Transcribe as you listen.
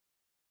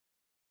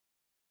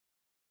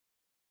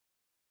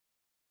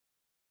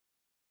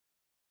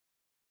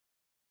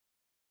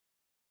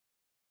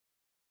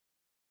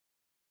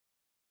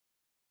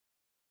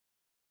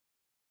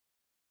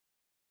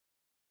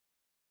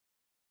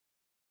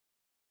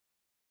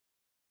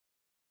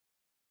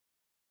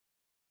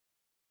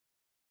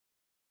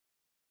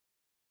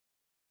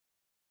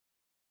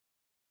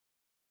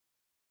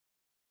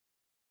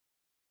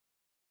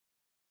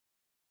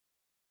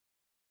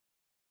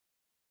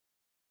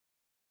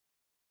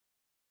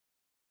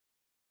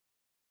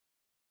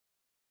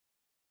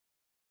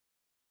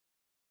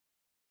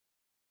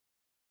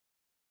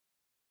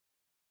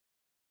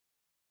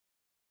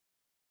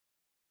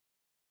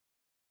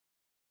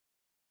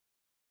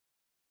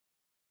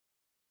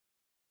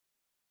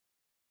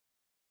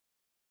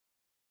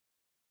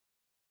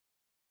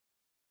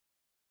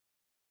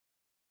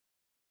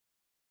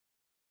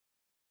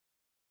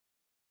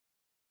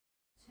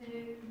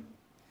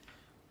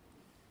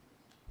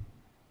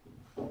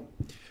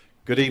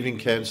Good evening,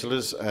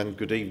 councillors, and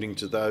good evening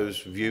to those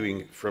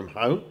viewing from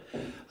home.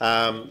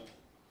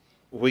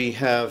 We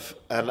have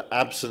an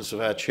absence of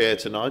our chair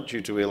tonight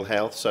due to ill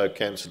health, so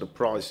Councillor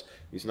Price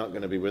is not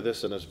going to be with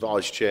us, and as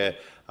Vice Chair,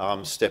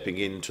 I'm stepping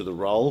into the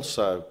role,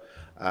 so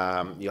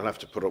you'll have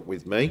to put up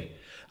with me.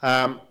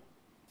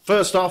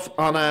 First off,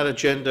 on our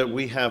agenda,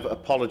 we have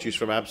apologies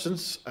from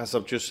absence. As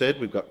I've just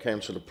said, we've got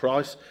Councillor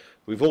Price.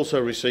 We've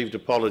also received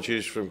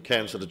apologies from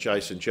Councillor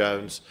Jason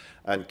Jones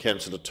and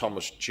Councillor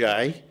Thomas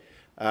Jay.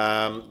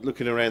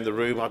 Looking around the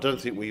room, I don't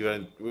think we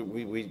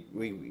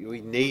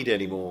need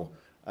any more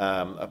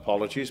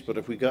apologies, but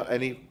have we got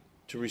any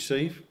to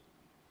receive?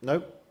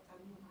 No?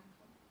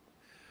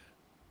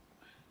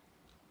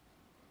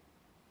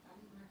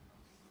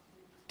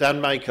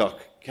 Dan Maycock,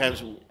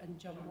 Council,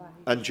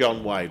 and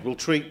John Wade. We'll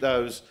treat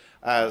those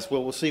as,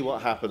 well, we'll see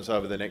what happens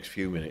over the next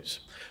few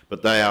minutes,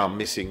 but they are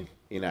missing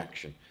in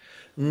action.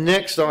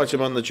 Next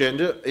item on the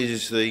agenda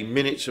is the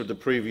minutes of the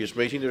previous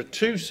meeting. There are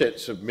two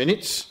sets of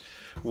minutes.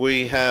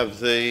 We have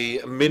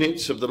the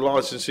minutes of the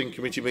Licensing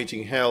Committee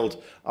meeting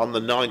held on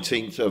the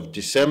 19th of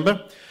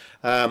December.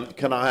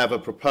 Can I have a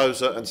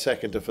proposer and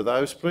seconder for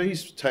those,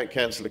 please? Take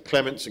Councillor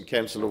Clements and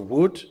Councillor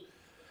Wood.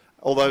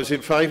 All those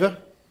in favour?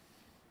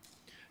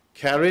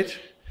 Carried.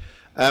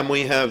 And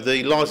we have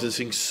the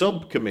Licensing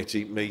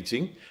Subcommittee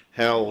meeting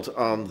held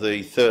on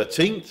the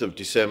 13th of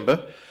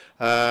December.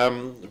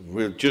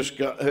 We've just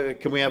got,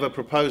 can we have a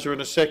proposer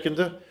and a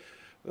seconder?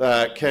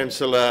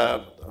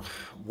 Councillor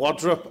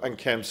Wadrup and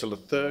Councillor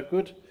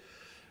Thurgood.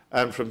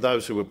 And from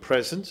those who were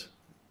present,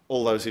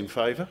 all those in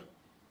favour?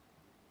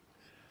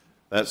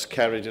 That's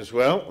carried as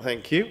well.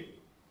 Thank you.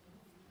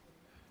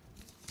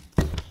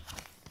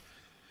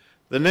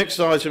 The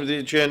next item of the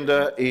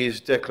agenda is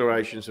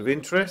declarations of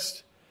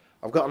interest.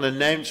 I've got an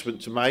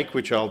announcement to make,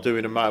 which I'll do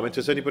in a moment.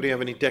 Does anybody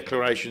have any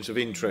declarations of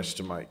interest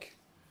to make?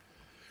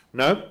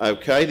 No?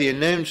 Okay. The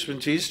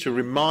announcement is to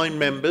remind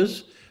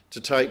members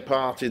to take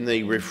part in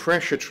the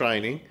refresher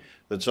training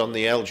that's on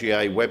the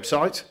LGA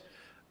website.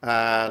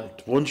 And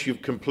once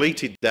you've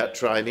completed that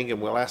training,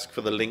 and we'll ask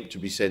for the link to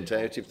be sent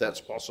out if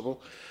that's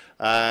possible,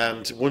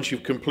 and once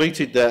you've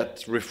completed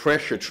that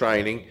refresher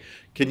training,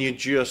 can you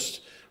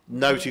just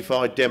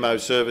notify demo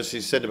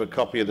services, send them a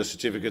copy of the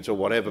certificate or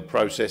whatever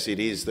process it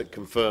is that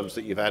confirms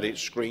that you've had it,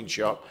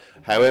 screenshot,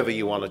 however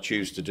you want to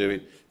choose to do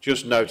it,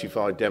 just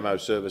notify demo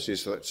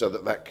services so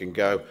that that can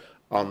go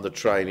on the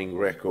training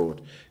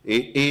record.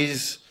 It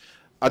is,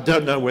 I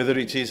don't know whether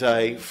it is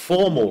a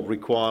formal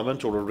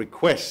requirement or a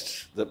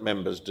request that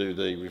members do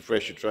the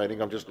refresher training.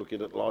 I'm just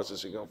looking at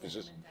licensing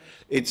officers.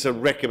 It's a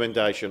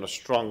recommendation, a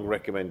strong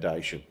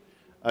recommendation.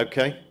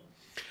 Okay?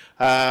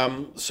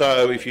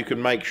 So if you can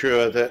make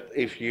sure that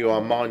if you are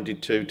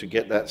minded to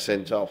get that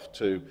sent off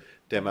to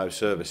demo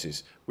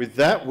services. With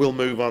that, we'll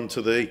move on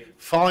to the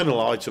final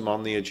item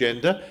on the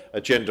agenda,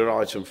 agenda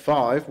item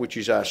 5, which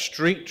is our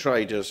street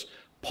traders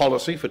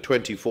policy for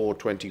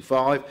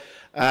 24-25.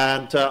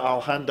 And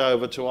I'll hand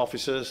over to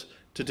officers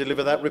to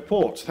deliver that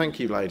report. Thank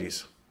you,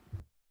 ladies.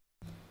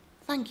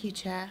 Thank you,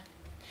 Chair.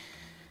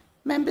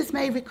 Members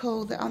may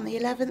recall that on the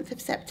 11th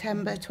of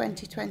September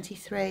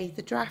 2023,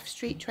 the draft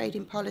street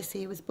trading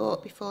policy was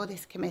brought before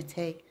this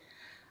committee.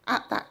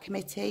 At that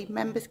committee,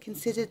 members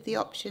considered the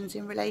options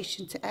in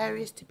relation to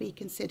areas to be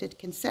considered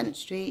consent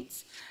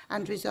streets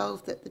and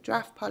resolved that the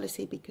draft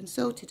policy be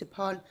consulted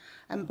upon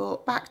and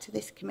brought back to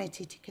this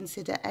committee to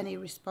consider any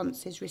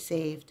responses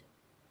received.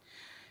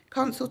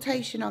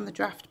 Consultation on the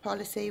draft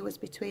policy was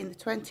between the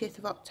 20th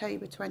of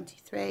October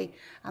 23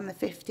 and the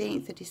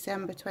 15th of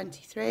December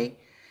 23.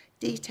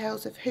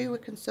 Details of who were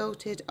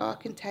consulted are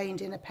contained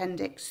in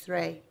Appendix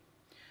 3.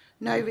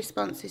 No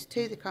responses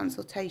to the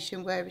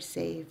consultation were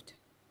received.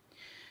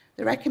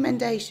 The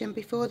recommendation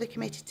before the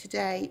committee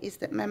today is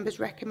that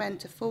members recommend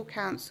to full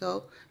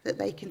council that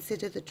they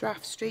consider the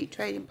draft street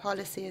trading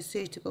policy as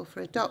suitable for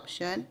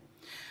adoption,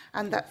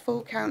 and that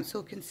full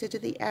council consider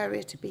the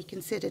area to be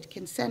considered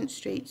consent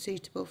street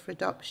suitable for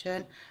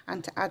adoption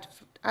and to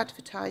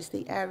advertise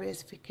the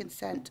areas for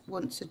consent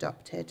once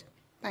adopted.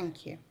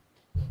 Thank you.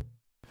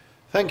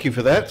 Thank you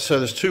for that. So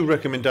there's two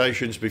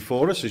recommendations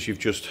before us, as you've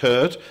just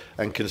heard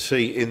and can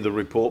see in the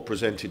report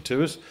presented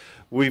to us.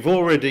 We've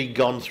already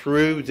gone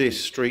through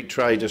this street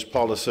traders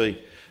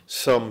policy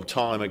some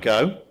time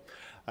ago.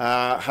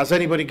 Has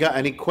anybody got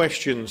any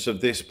questions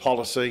of this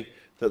policy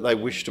that they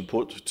wish to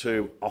put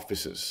to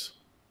officers?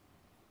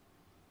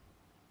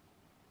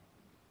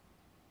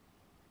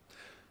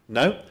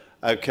 No?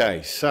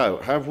 Okay, so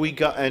have we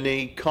got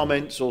any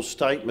comments or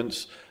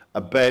statements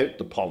about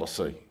the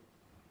policy?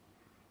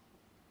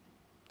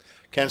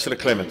 Councillor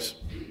Clements.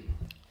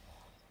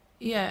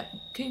 Yeah,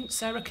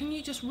 Sarah, can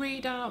you just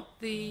read out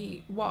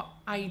what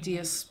AD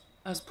has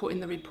put in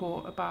the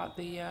report about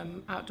the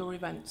outdoor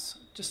events,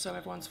 just so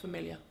everyone's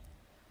familiar,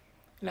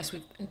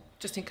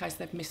 just in case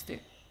they've missed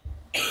it.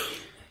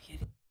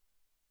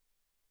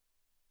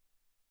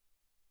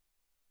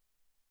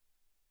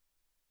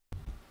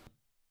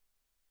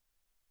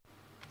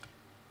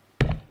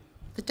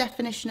 The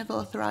definition of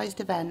authorised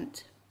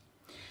event.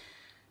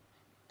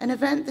 An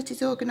event that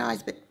is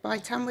organised by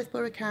Tamworth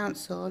Borough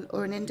Council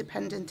or an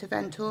independent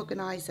event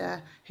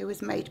organiser who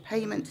has made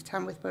payment to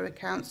Tamworth Borough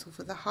Council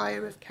for the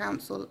hire of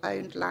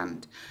council-owned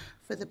land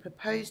for the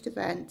proposed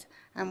event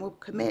and will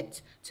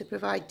commit to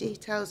provide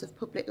details of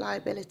public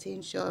liability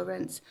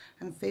insurance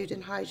and food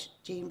and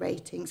hygiene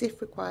ratings, if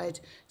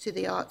required, to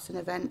the arts and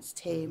events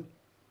team.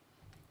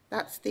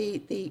 That's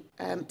the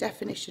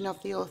definition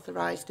of the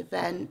authorised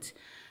event,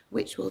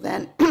 which will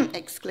then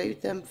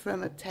exclude them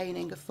from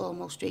obtaining a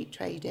formal street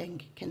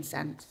trading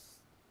consent.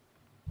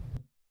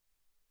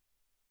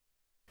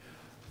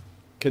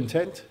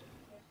 Content?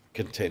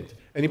 Content.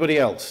 Anybody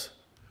else?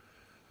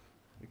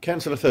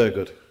 Councillor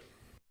Thurgood.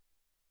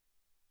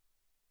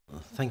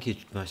 Thank you,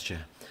 Vice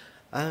Chair.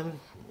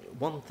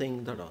 One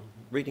thing that I'm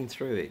reading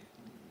through it,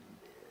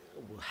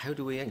 how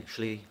do we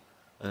actually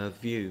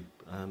view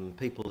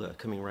people that are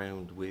coming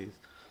around with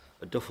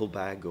a duffel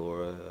bag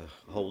or a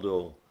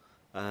hold-all,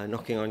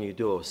 knocking on your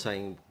door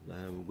saying,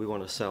 we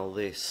want to sell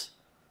this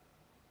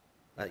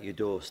at your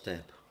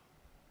doorstep?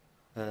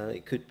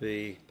 It could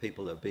be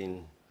people that have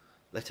been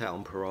let out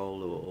on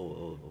parole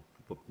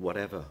or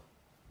whatever,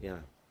 yeah.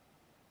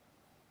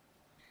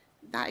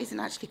 That isn't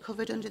actually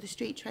covered under the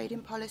street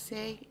trading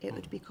policy. It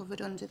would be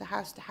covered under the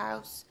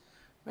house-to-house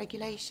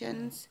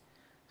regulations.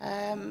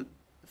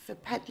 For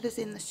peddlers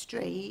in the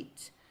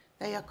street,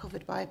 they are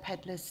covered by a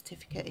peddler's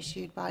certificate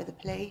issued by the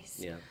police.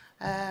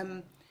 Yeah.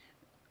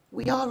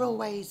 We are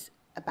always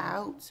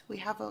about, we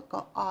have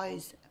got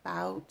eyes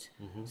about,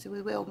 so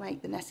we will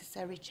make the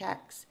necessary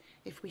checks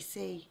if we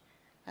see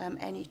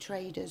any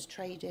traders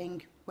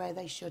trading where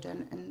they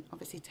shouldn't, and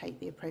obviously take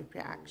the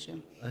appropriate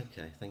action.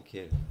 Okay, thank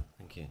you.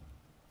 Thank you.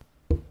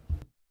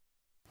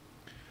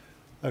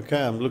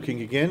 Okay, I'm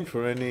looking again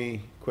for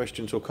any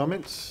questions or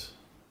comments.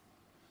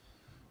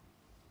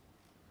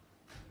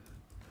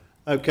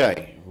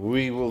 Okay,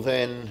 we will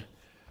then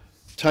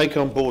take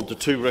on board the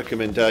two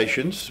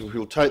recommendations.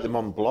 We'll take them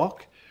on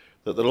block.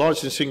 That the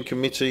Licensing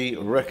Committee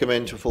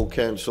recommend to full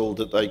council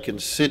that they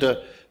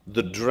consider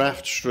the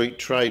draft street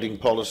trading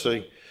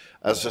policy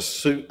as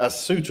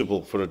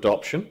suitable for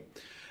adoption.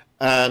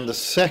 And the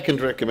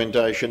second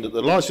recommendation, that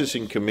the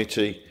Licensing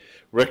Committee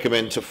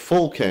recommend to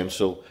full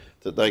council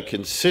that they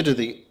consider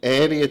the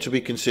area to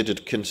be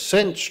considered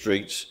consent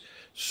streets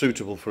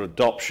suitable for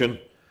adoption,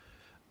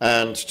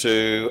 and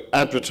to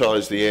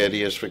advertise the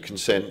areas for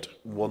consent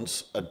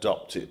once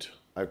adopted.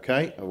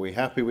 Okay, are we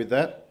happy with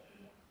that?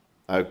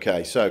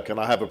 Okay, so can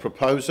I have a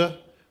proposer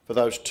for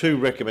those two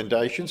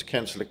recommendations?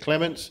 Councillor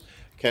Clements,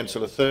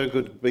 Councillor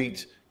Thurgood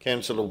beat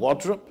Councillor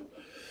Wadrup.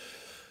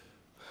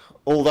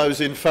 All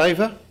those in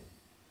favour?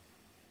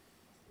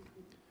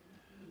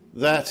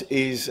 That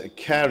is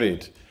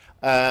carried.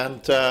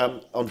 And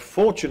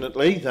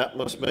unfortunately, that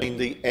must mean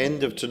the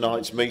end of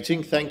tonight's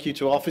meeting. Thank you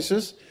to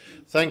officers,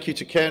 thank you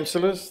to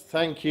councillors,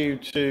 thank you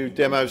to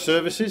demo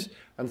services,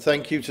 and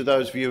thank you to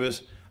those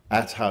viewers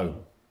at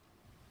home.